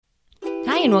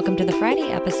and welcome to the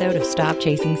Friday episode of Stop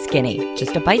Chasing Skinny,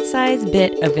 just a bite-sized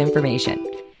bit of information.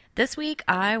 This week,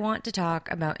 I want to talk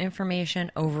about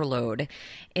information overload.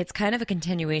 It's kind of a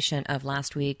continuation of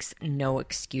last week's no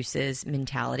excuses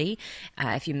mentality.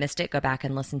 If you missed it, go back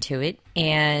and listen to it.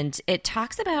 And it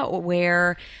talks about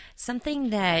where something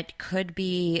that could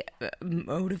be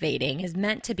motivating, is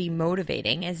meant to be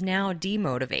motivating, is now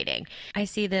demotivating. I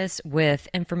see this with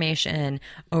information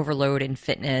overload in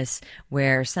fitness,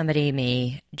 where somebody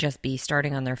may just be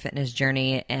starting on their fitness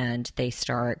journey and they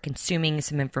start consuming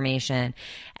some information,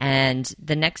 and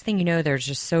the next thing you know, they're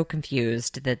just so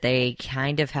confused that they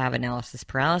kind of have analysis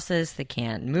paralysis. They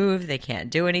can't move, they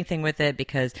can't do anything with it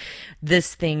because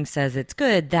this thing says it's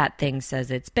good, that thing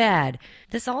says it's bad.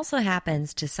 This also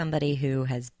happens to somebody who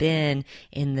has been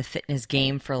in the fitness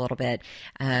game for a little bit.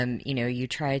 You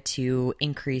try to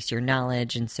increase your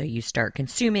knowledge, and so you start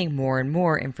consuming more and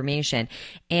more information.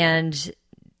 And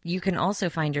you can also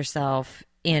find yourself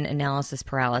in analysis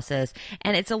paralysis.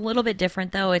 And it's a little bit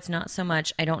different, though. It's not so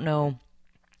much, I don't know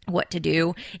what to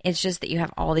do. It's just that you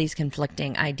have all these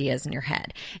conflicting ideas in your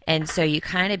head. And so you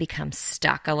kind of become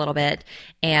stuck a little bit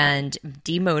and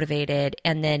demotivated.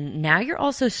 And then now you're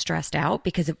also stressed out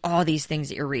because of all these things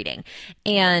that you're reading.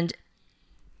 And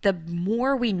the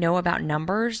more we know about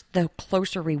numbers, the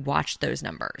closer we watch those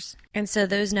numbers. And so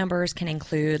those numbers can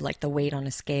include like the weight on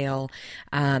a scale,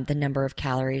 the number of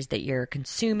calories that you're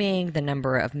consuming, the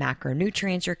number of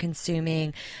macronutrients you're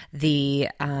consuming, the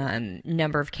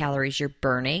number of calories you're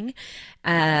burning.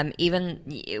 Even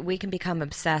we can become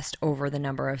obsessed over the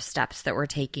number of steps that we're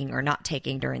taking or not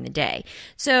taking during the day.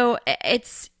 So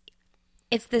it's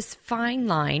this fine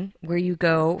line where you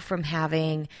go from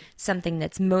having something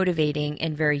that's motivating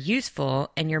and very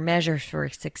useful and your measures for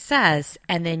success,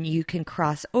 and then you can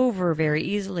cross over very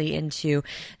easily into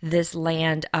this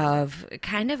land of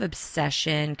kind of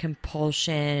obsession,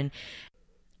 compulsion,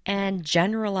 and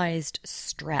generalized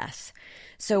stress.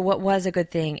 So what was a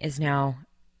good thing is now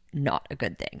not a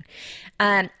good thing.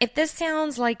 If this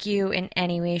sounds like you in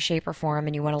any way, shape, or form,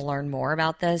 and you want to learn more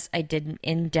about this, I did an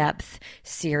in-depth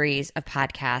series of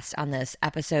podcasts on this,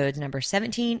 episodes number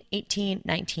 17, 18,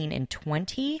 19, and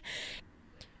 20.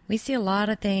 We see a lot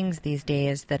of things these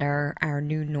days that are our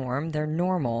new norm. They're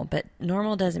normal, but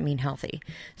normal doesn't mean healthy.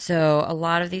 So a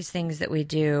lot of these things that we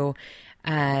do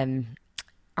are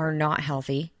not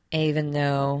healthy, even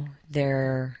though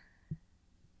they're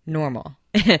normal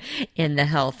in the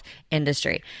health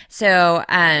industry. So,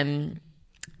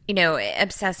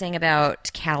 obsessing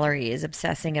about calories,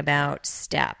 obsessing about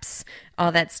steps,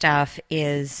 all that stuff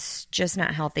is just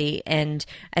not healthy. And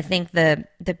I think the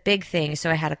big thing,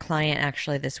 so I had a client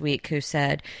actually this week who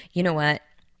said, you know what,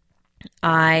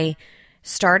 I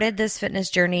started this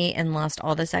fitness journey and lost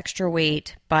all this extra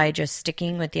weight by just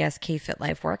sticking with the SK Fit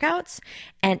Life workouts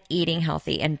and eating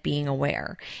healthy and being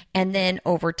aware. And then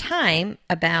over time,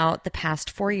 about the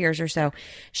past 4 years or so,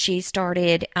 she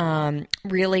started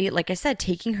really, like I said,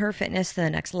 taking her fitness to the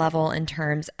next level in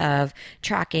terms of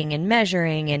tracking and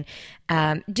measuring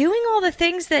and doing all the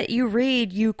things that you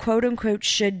read you quote unquote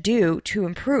should do to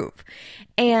improve.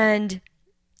 And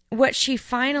what she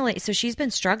finally, so she's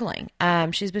been struggling.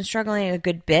 She's been struggling a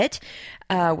good bit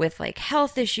with like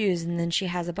health issues, and then she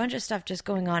has a bunch of stuff just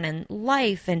going on in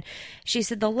life. And she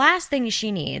said the last thing she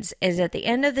needs is at the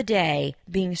end of the day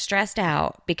being stressed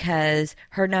out because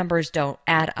her numbers don't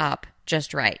add up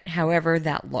just right, however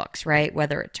that looks, right?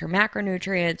 Whether it's her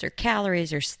macronutrients or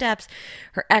calories or steps,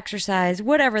 her exercise,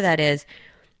 whatever that is,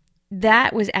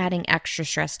 that was adding extra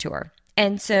stress to her.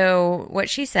 And so what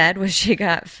she said was she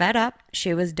got fed up.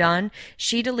 She was done.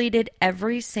 She deleted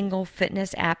every single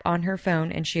fitness app on her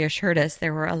phone, and she assured us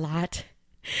there were a lot.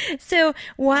 So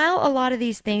while a lot of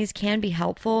these things can be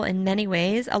helpful in many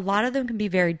ways, a lot of them can be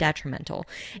very detrimental.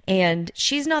 And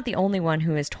she's not the only one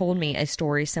who has told me a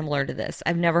story similar to this.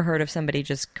 I've never heard of somebody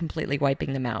just completely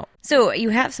wiping them out. So you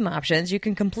have some options. You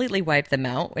can completely wipe them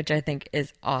out, which I think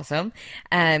is awesome.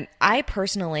 I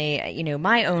personally,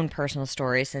 my own personal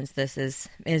story, since this is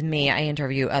me, I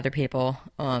interview other people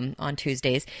on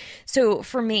Tuesdays. So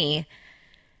for me,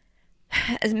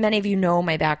 as many of you know,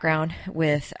 my background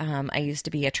with, I used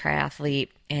to be a triathlete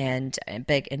and a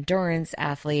big endurance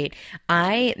athlete.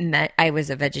 I was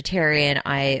a vegetarian.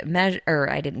 I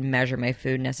didn't measure my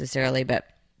food necessarily, but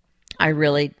I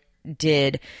really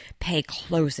did pay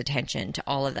close attention to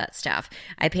all of that stuff.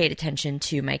 I paid attention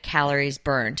to my calories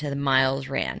burned, to the miles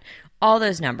ran, all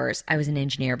those numbers. I was an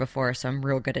engineer before, so I'm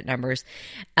real good at numbers.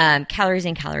 Calories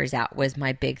in, calories out was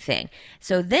my big thing.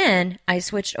 So then I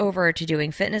switched over to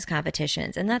doing fitness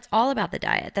competitions, and that's all about the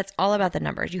diet. That's all about the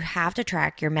numbers. You have to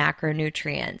track your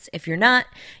macronutrients. If you're not,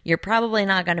 you're probably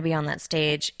not going to be on that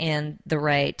stage in the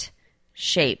right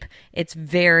shape. It's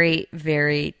very,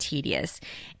 very tedious.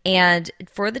 And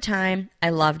for the time, I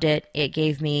loved it. It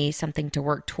gave me something to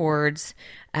work towards.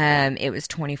 It was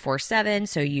 24/7.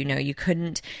 So, you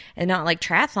couldn't, and not like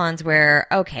triathlons where,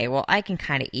 okay, well, I can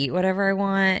kind of eat whatever I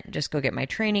want, just go get my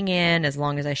training in as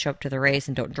long as I show up to the race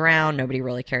and don't drown. Nobody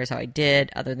really cares how I did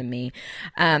other than me.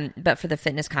 But for the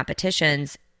fitness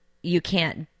competitions, you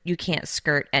can't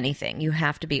skirt anything. You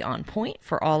have to be on point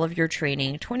for all of your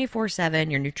training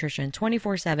 24/7, your nutrition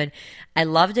 24/7. I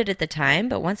loved it at the time,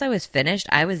 but once I was finished,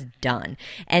 I was done.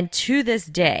 And to this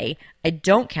day, I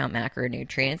don't count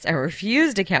macronutrients. I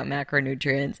refuse to count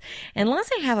macronutrients unless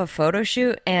I have a photo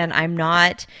shoot and I'm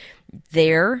not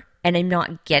there and I'm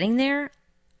not getting there.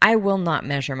 I will not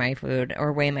measure my food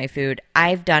or weigh my food.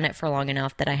 I've done it for long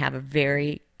enough that I have a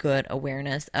very good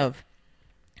awareness of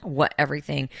what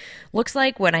everything looks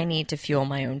like, what I need to fuel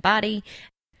my own body.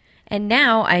 And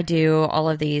now I do all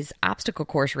of these obstacle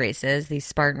course races, these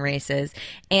Spartan races,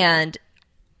 and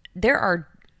there are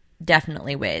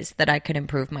definitely ways that I could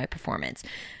improve my performance.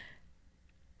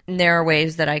 There are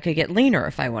ways that I could get leaner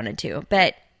if I wanted to,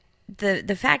 but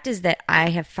the fact is that I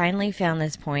have finally found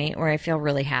this point where I feel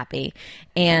really happy,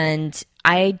 and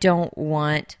I don't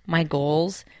want my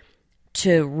goals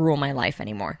to rule my life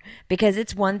anymore, because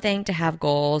it's one thing to have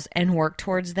goals and work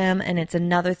towards them, and it's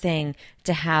another thing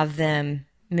to have them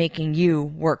making you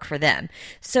work for them.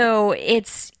 So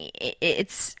it's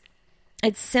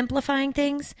simplifying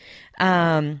things.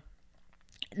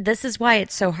 This is why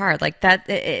it's so hard. Like that,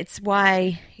 it's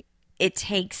why it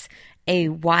takes a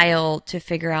while to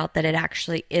figure out that it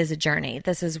actually is a journey.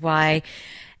 This is why,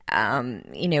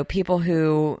 people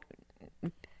who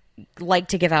like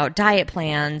to give out diet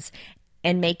plans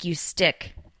and make you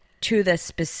stick to the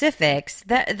specifics,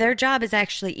 that their job is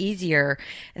actually easier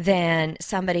than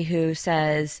somebody who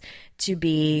says to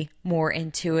be more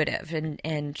intuitive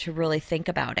and to really think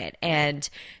about it and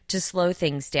to slow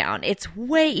things down. It's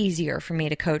way easier for me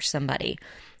to coach somebody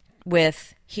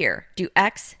with, here, do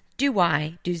X, do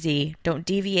Y, do Z, don't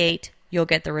deviate, you'll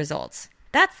get the results.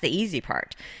 That's the easy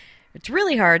part. It's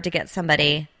really hard to get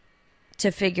somebody to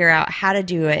figure out how to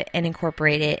do it and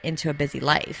incorporate it into a busy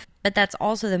life. But that's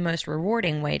also the most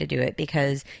rewarding way to do it,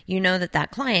 because you know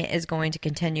that client is going to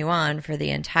continue on for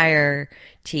the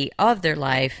entirety of their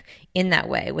life in that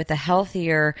way, with a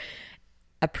healthier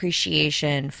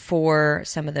appreciation for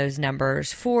some of those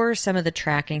numbers, for some of the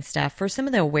tracking stuff, for some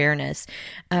of the awareness.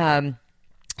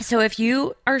 So if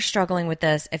you are struggling with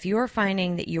this, if you are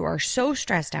finding that you are so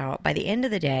stressed out by the end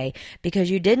of the day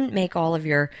because you didn't make all of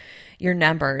your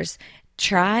numbers,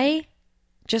 try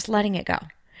just letting it go.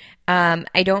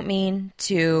 I don't mean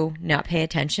to not pay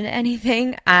attention to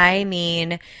anything. I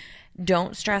mean,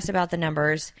 don't stress about the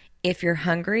numbers. If you're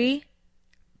hungry,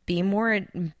 be more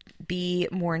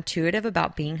intuitive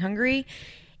about being hungry.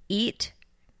 Eat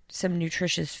some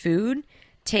nutritious food.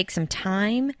 Take some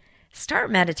time.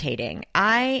 Start meditating.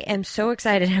 I am so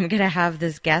excited. I'm going to have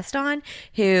this guest on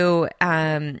who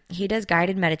he does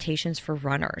guided meditations for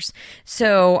runners.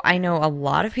 So I know a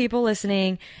lot of people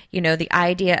listening, the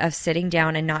idea of sitting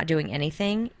down and not doing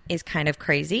anything is kind of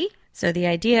crazy. So the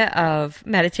idea of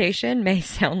meditation may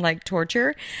sound like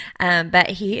torture,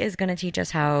 but he is going to teach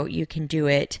us how you can do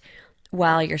it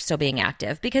while you're still being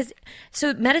active. Because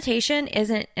so meditation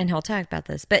isn't, and he'll talk about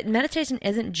this, but meditation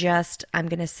isn't just, I'm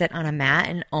going to sit on a mat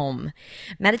and om.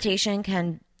 Meditation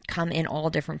can come in all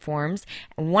different forms.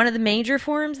 One of the major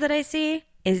forms that I see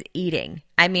is eating.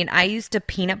 I mean, I used to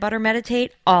peanut butter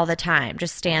meditate all the time.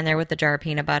 Just stand there with the jar of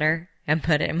peanut butter and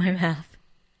put it in my mouth.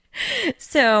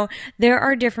 So there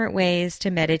are different ways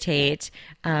to meditate.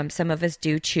 Some of us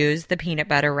do choose the peanut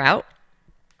butter route.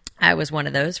 I was one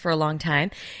of those for a long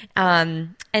time.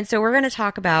 And so we're going to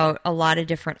talk about a lot of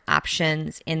different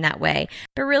options in that way.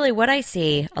 But really what I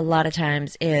see a lot of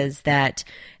times is that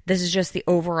this is just the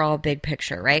overall big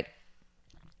picture, right?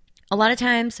 A lot of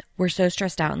times we're so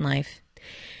stressed out in life.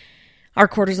 Our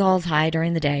cortisol is high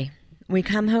during the day. We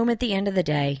come home at the end of the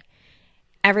day.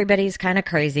 Everybody's kind of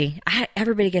crazy.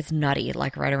 Everybody gets nutty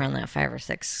like right around that 5 or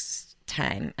 6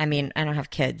 time. I mean, I don't have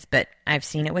kids, but I've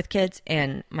seen it with kids,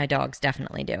 and my dogs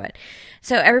definitely do it.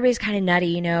 So everybody's kind of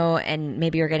nutty, and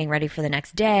maybe you're getting ready for the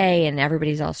next day and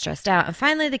everybody's all stressed out. And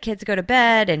finally the kids go to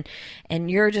bed and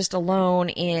you're just alone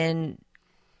in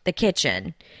the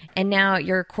kitchen. And now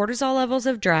your cortisol levels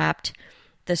have dropped.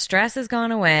 The stress has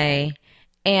gone away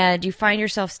and you find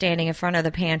yourself standing in front of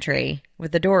the pantry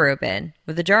with the door open,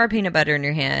 with a jar of peanut butter in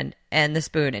your hand and the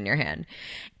spoon in your hand.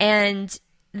 And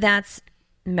that's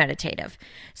meditative.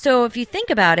 So if you think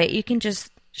about it, you can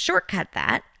just shortcut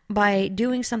that by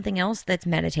doing something else that's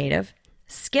meditative.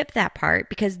 Skip that part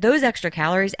because those extra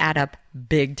calories add up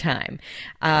big time.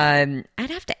 I'd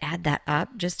have to add that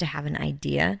up just to have an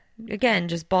idea. Again,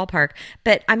 just ballpark.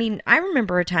 But I mean, I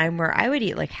remember a time where I would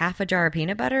eat like half a jar of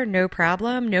peanut butter, no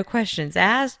problem, no questions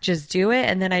asked, just do it.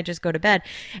 And then I just go to bed.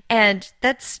 And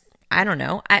that's, I don't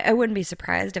know, I wouldn't be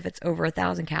surprised if it's over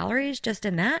 1,000 calories just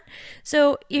in that.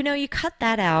 So, you cut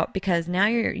that out because now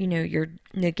you're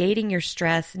negating your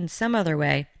stress in some other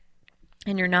way.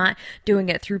 And you're not doing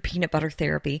it through peanut butter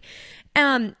therapy.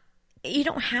 You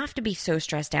don't have to be so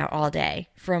stressed out all day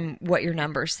from what your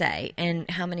numbers say and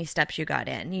how many steps you got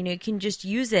in. You can just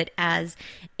use it as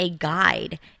a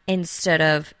guide instead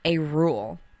of a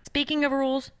rule. Speaking of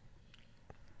rules,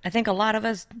 I think a lot of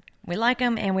us, we like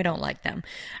them and we don't like them.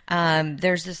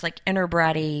 There's this like inner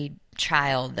bratty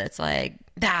child that's like,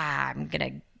 I'm going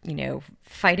to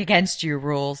fight against your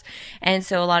rules. And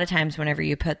so a lot of times whenever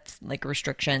you put like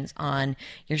restrictions on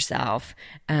yourself,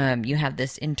 you have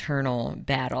this internal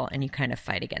battle and you kind of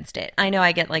fight against it. I know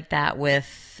I get like that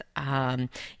with,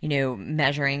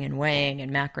 measuring and weighing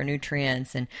and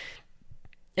macronutrients. And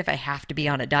if I have to be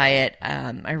on a diet,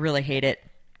 I really hate it.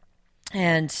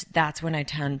 And that's when I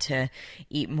tend to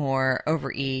eat more,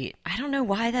 overeat. I don't know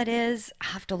why that is. I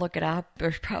have to look it up.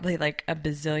 There's probably like a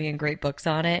bazillion great books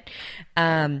on it.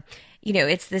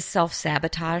 It's this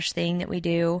self-sabotage thing that we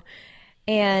do.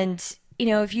 And,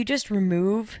 if you just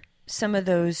remove some of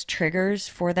those triggers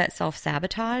for that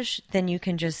self-sabotage, then you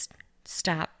can just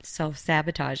stop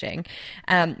self-sabotaging.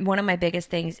 One of my biggest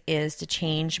things is to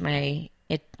change my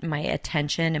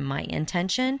attention and my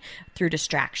intention through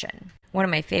distraction. One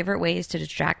of my favorite ways to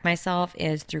distract myself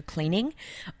is through cleaning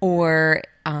or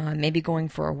maybe going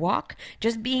for a walk,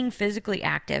 just being physically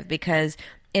active because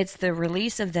it's the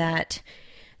release of that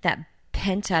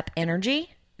pent up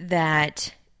energy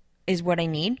that is what I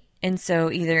need. And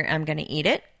so either I'm going to eat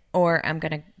it or I'm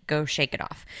going to go shake it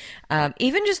off.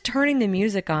 Even just turning the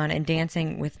music on and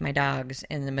dancing with my dogs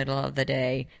in the middle of the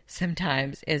day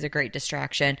sometimes is a great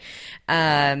distraction.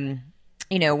 When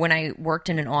I worked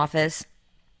in an office,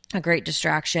 a great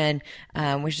distraction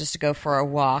was just to go for a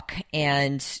walk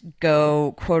and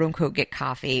go, quote unquote, get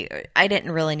coffee. I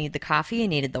didn't really need the coffee. I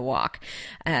needed the walk.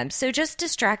 So just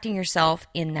distracting yourself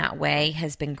in that way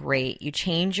has been great. You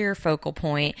change your focal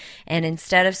point, and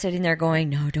instead of sitting there going,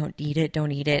 no, don't eat it,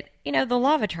 the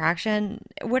law of attraction,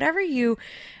 whatever you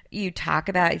talk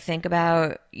about, you think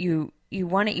about, you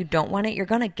want it, you don't want it, you're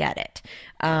going to get it.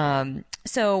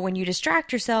 So when you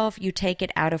distract yourself, you take it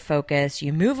out of focus,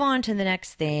 you move on to the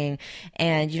next thing,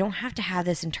 and you don't have to have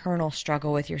this internal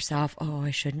struggle with yourself. Oh, I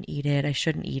shouldn't eat it.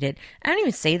 I don't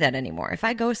even say that anymore. If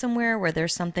I go somewhere where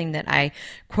there's something that I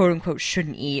quote unquote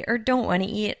shouldn't eat or don't want to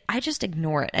eat, I just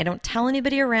ignore it. I don't tell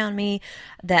anybody around me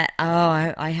that,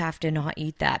 I have to not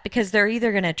eat that, because they're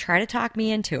either going to try to talk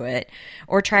me into it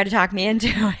or try to talk me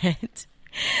into it.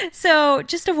 So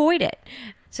just avoid it.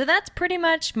 So that's pretty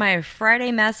much my Friday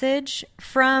message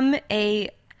from a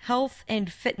health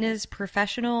and fitness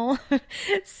professional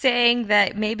saying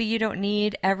that maybe you don't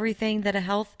need everything that a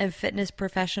health and fitness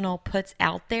professional puts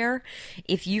out there.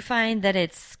 If you find that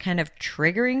it's kind of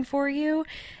triggering for you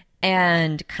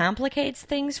and complicates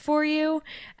things for you,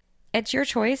 it's your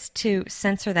choice to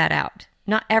censor that out.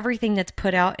 Not everything that's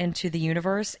put out into the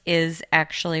universe is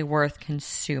actually worth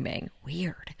consuming.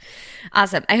 Weird.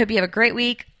 Awesome. I hope you have a great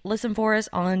week. Listen for us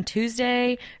on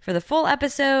Tuesday for the full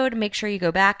episode. Make sure you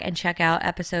go back and check out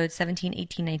episodes 17,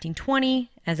 18, 19,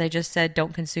 20. As I just said,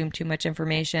 don't consume too much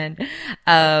information.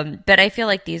 But I feel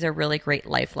like these are really great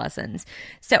life lessons.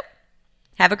 So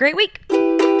have a great week.